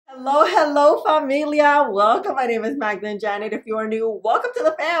Hello, hello, familia. Welcome. My name is Magdaline Janet. If you are new, welcome to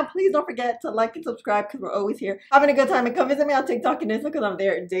the fam. Please don't forget to like and subscribe because we're always here having a good time. And come visit me on TikTok and Instagram because I'm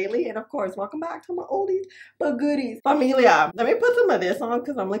there daily. And of course, welcome back to my oldies but goodies. Familia. Let me put some of this on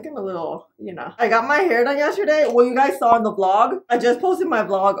because I'm looking a little, I got my hair done yesterday. Well, you guys saw in the vlog. I just posted my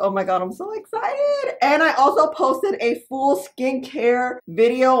vlog. Oh my God, I'm so excited. And I also posted a full skincare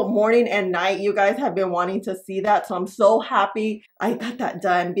video morning and night. You guys have been wanting to see that. So I'm so happy I got that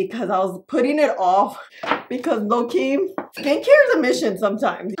done because I was putting it off because low-key, skincare is a mission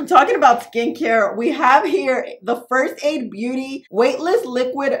sometimes. I'm talking about skincare. We have here the First Aid Beauty Weightless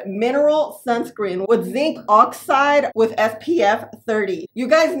Liquid Mineral Sunscreen with Zinc Oxide with SPF 30. You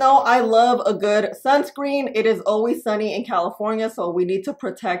guys know I love a good sunscreen. It is always sunny in California, so we need to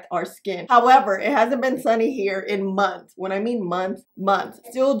protect our skin. However, it hasn't been sunny here in months. When I mean months.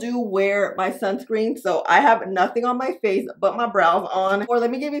 Still do wear my sunscreen, so I have nothing on my face but my brows on. Or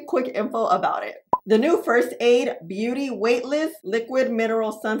let me give you quick info about it. The new First Aid Beauty Weightless Liquid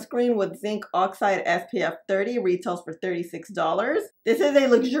Mineral Sunscreen with Zinc Oxide SPF 30 retails for $36. This is a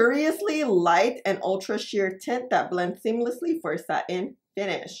luxuriously light and ultra sheer tint that blends seamlessly for a satin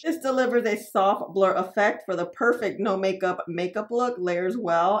finish. This delivers a soft blur effect for the perfect no makeup look, layers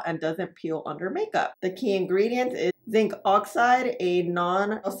well, and doesn't peel under makeup. The key ingredient is zinc oxide, a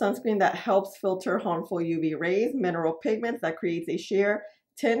non-sunscreen that helps filter harmful UV rays, mineral pigments that creates a sheer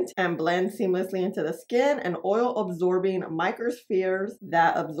tint and blend seamlessly into the skin, and oil absorbing microspheres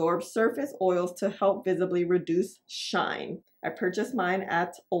that absorb surface oils to help visibly reduce shine. I purchased mine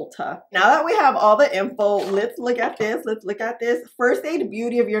at Ulta. Now that we have all the info, let's look at this. First Aid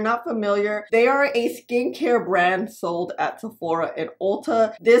Beauty, if you're not familiar, they are a skincare brand sold at Sephora and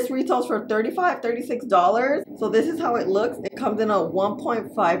Ulta. This retails for $36. So this is how it looks. It comes in a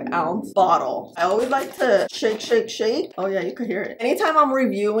 1.5 ounce bottle. I always like to shake. Oh yeah, you could hear it. Anytime I'm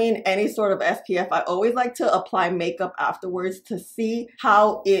reviewing any sort of SPF, I always like to apply makeup afterwards to see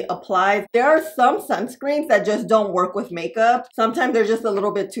how it applies. There are some sunscreens that just don't work with makeup. Sometimes they're just a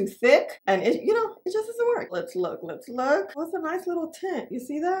little bit too thick and it just doesn't work. Let's look. What's a nice little tint? You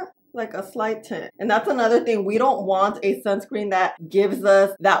see that? Like a slight tint. And that's another thing. We don't want a sunscreen that gives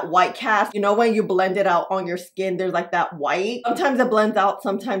us that white cast. You know, when you blend it out on your skin, there's like that white. Sometimes it blends out,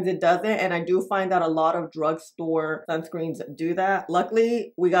 sometimes it doesn't. And I do find that a lot of drugstore sunscreens do that.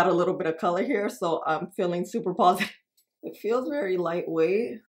 Luckily, we got a little bit of color here, so I'm feeling super positive. It feels very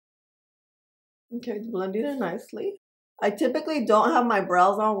lightweight. Okay, it's blending it nicely. I typically don't have my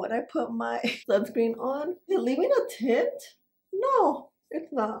brows on when I put my sunscreen on. Is it leaving a tint? No,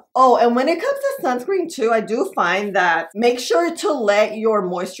 it's not. Oh, and when it comes to sunscreen too, I do find that make sure to let your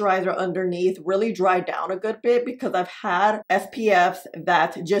moisturizer underneath really dry down a good bit, because I've had SPFs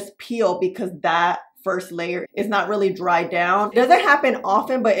that just peel because that first layer is not really dried down. It doesn't happen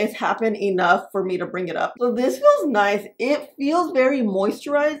often, but it's happened enough for me to bring it up. So this feels nice. It feels very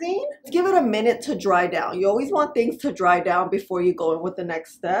moisturizing. Let's give it a minute to dry down. You always want things to dry down before you go in with the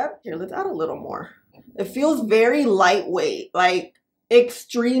next step. Here, let's add a little more. It feels very lightweight, like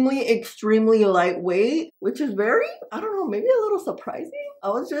extremely lightweight, which is very, I don't know, maybe a little surprising. I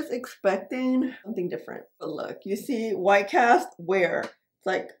was just expecting something different. But look, you see white cast where? It's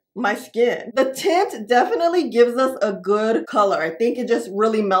like my skin. The tint definitely gives us a good color. I think it just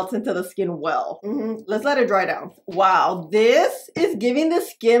really melts into the skin well. Let's let it dry down. Wow, this is giving the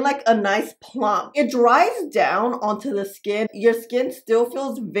skin like a nice plump. It dries down onto the skin. Your skin still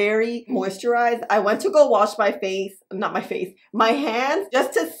feels very moisturized. I went to go wash my hands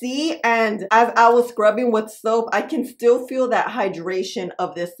just to see, and as I was scrubbing with soap, I can still feel that hydration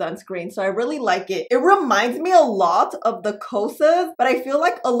of this sunscreen. So I really like it. It reminds me a lot of the Kosas, but I feel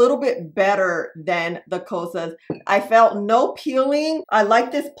like a little bit better than the Kosas. I felt no peeling. I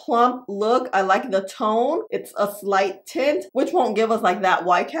like this plump look. I like the tone. It's a slight tint, which won't give us like that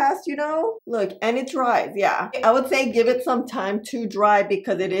white cast, you know? Look, and it dries, yeah. I would say give it some time to dry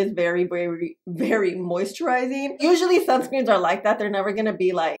because it is very moisturizing. Usually sunscreens are like that. They're never gonna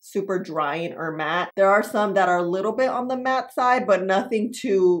be like super drying or matte. There are some that are a little bit on the matte side, but nothing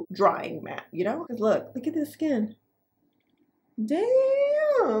too drying matte, you know? Because look at this skin.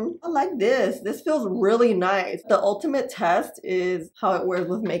 Damn, I like this. This feels really nice. The ultimate test is how it wears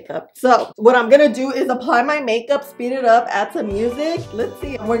with makeup. So what I'm gonna do is apply my makeup, speed it up, add some music. Let's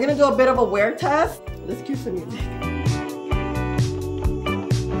see. We're gonna do a bit of a wear test. Let's cue some music.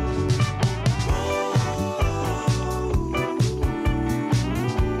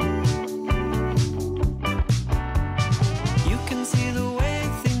 You can see the way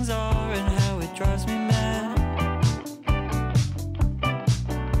things are and how it drives me mad.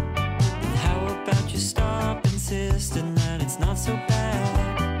 And how about you stop insisting that it's not so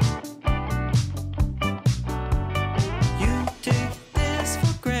bad?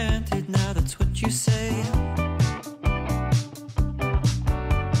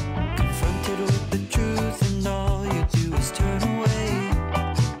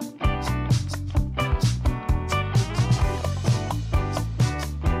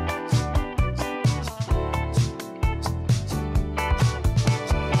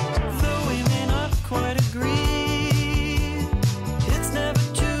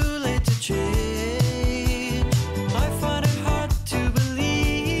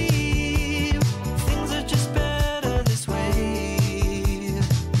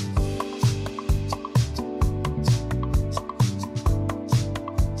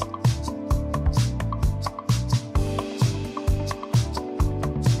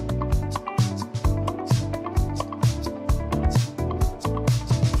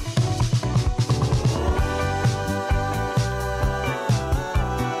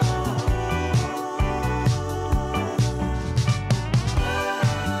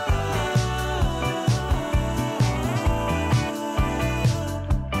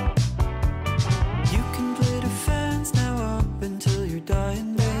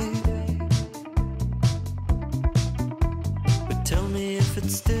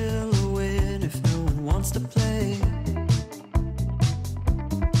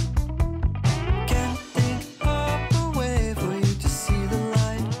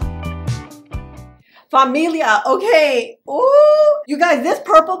 Familia, okay. Ooh, you guys, this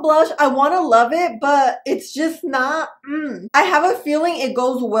purple blush, I want to love it, but it's just not, I have a feeling it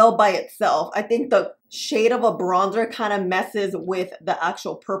goes well by itself. I think the shade of a bronzer kind of messes with the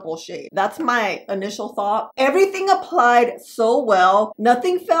actual purple shade. That's my initial thought. Everything applied so well.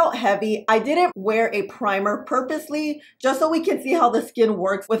 Nothing felt heavy. I didn't wear a primer purposely just so we can see how the skin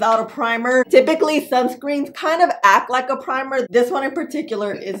works without a primer. Typically, sunscreens kind of act like a primer. This one in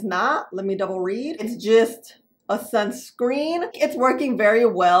particular is not. Let me double read. It's just a sunscreen. It's working very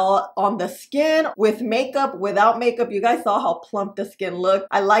well on the skin with makeup, without makeup. You guys saw how plump the skin looked.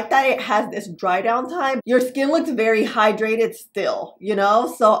 I like that it has this dry down time. Your skin looks very hydrated still, you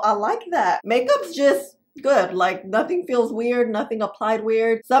know? So I like that. Makeup's just good. Like nothing feels weird, nothing applied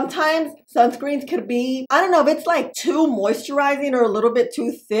weird. Sometimes sunscreens could be, I don't know, if it's like too moisturizing or a little bit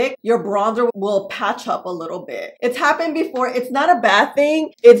too thick, your bronzer will patch up a little bit. It's happened before. It's not a bad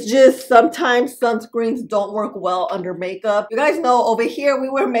thing. It's just sometimes sunscreens don't work well under makeup. You guys know over here we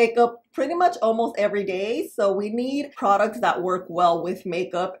wear makeup pretty much almost every day, so we need products that work well with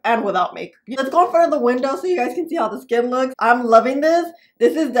makeup and without makeup. Let's go in front of the window so you guys can see how the skin looks. I'm loving this.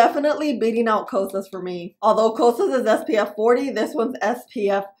 This is definitely beating out Kosas for me. Although Kosas is SPF 40, this one's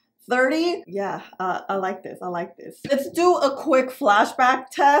SPF 30. Yeah, I like this. I like this. Let's do a quick flashback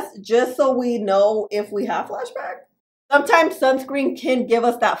test just so we know if we have flashback. Sometimes sunscreen can give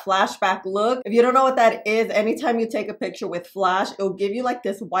us that flashback look. If you don't know what that is, anytime you take a picture with flash, it'll give you like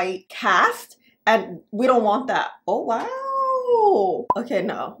this white cast, and we don't want that. Oh, wow. Okay,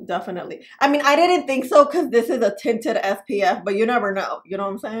 no, definitely. I mean, I didn't think so because this is a tinted SPF, but you never know. You know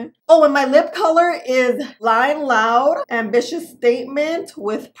what I'm saying? Oh, and my lip color is Line Loud Ambitious Statement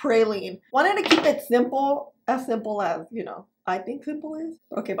with Praline. Wanted to keep it simple as, you know, I think simple is.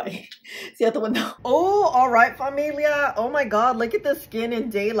 Okay, bye. See you at the window. Oh, all right, familia. Oh my God, look at the skin in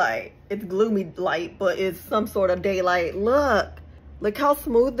daylight. It's gloomy light, but it's some sort of daylight. Look how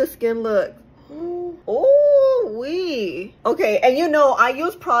smooth the skin looks. Oh, wee. Okay, and you know, I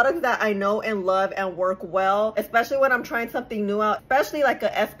use products that I know and love and work well, especially when I'm trying something new out, especially like a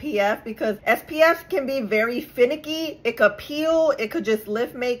SPF, because SPF can be very finicky. It could peel, it could just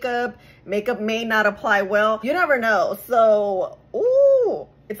lift makeup. Makeup may not apply well. You never know. So, ooh,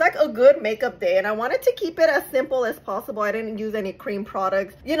 it's like a good makeup day, and I wanted to keep it as simple as possible. I didn't use any cream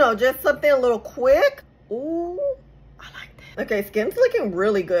products. You know, just something a little quick. Ooh, I like that. Okay, skin's looking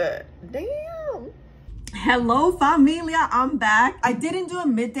really good. Damn. Hello familia, I'm back. I didn't do a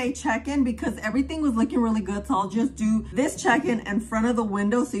midday check-in because everything was looking really good, so I'll just do this check-in in front of the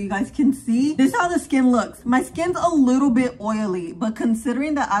window so you guys can see. This is how the skin looks. My skin's a little bit oily, but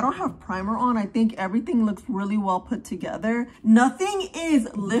considering that I don't have primer on, I think everything looks really well put together. Nothing is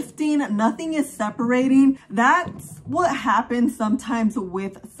lifting, nothing is separating. That's what happens sometimes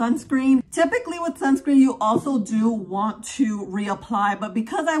with sunscreen. Typically with sunscreen, you also do want to reapply, but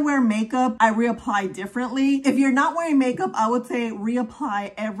because I wear makeup, I reapply differently. If you're not wearing makeup, I would say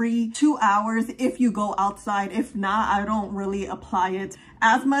reapply every 2 hours if you go outside. If not, I don't really apply it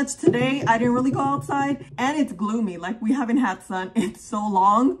as much. Today I didn't really go outside, and it's gloomy, like we haven't had sun in so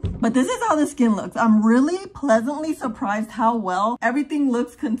long. But this is how the skin looks. I'm really pleasantly surprised how well everything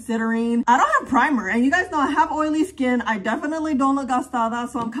looks, considering I don't have primer, and you guys know I have oily skin. I definitely don't look gastada,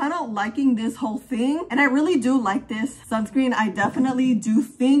 so I'm kind of liking this whole thing, and I really do like this sunscreen. I definitely do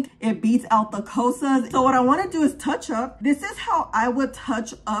think it beats out the Kosas. So what I want to do is touch up. This is how I would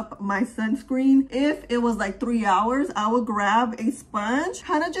touch up my sunscreen. If it was like 3 hours, I would grab a sponge,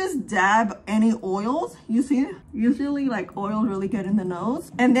 kind of just dab any oils. You see, usually like oils really get in the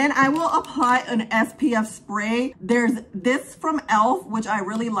nose, and then I will apply an SPF spray. There's this from e.l.f., which I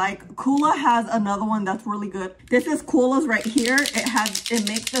really like. Hola has another one that's really good. This is Hola's right here. It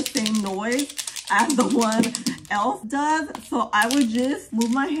makes the same noise as the one e.l.f. does. So I would just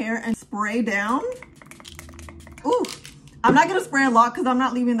move my hair and spray down. Ooh, I'm not gonna spray a lot because I'm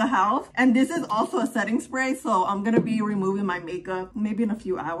not leaving the house. And this is also a setting spray, so I'm gonna be removing my makeup maybe in a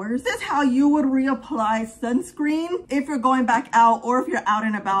few hours. This is how you would reapply sunscreen if you're going back out, or if you're out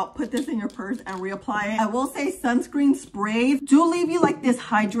and about. Put this in your purse and reapply it. I will say sunscreen sprays do leave you like this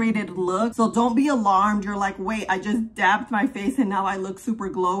hydrated look, so don't be alarmed. You're like, wait, I just dabbed my face and now I look super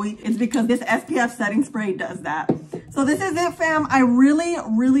glowy. It's because this SPF setting spray does that. So this is it, fam. I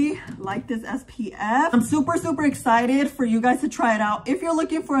really like this SPF. I'm super excited for you guys to try it out. If you're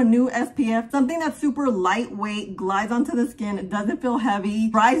looking for a new SPF, something that's super lightweight, glides onto the skin, it doesn't feel heavy,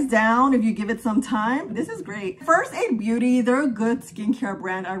 dries down if you give it some time, this is great. First Aid Beauty, they're a good skincare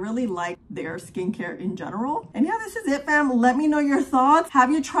brand. I really like their skincare in general. And yeah, this is it, fam. Let me know your thoughts. Have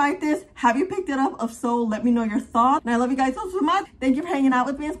you tried this? Have you picked it up? If so, let me know your thoughts. And I love you guys so much. Thank you for hanging out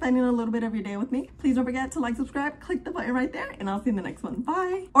with me and spending a little bit of your day with me. Please don't forget to like, subscribe, click the button right there, and I'll see you in the next one.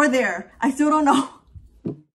 Bye. Or there. I still don't know.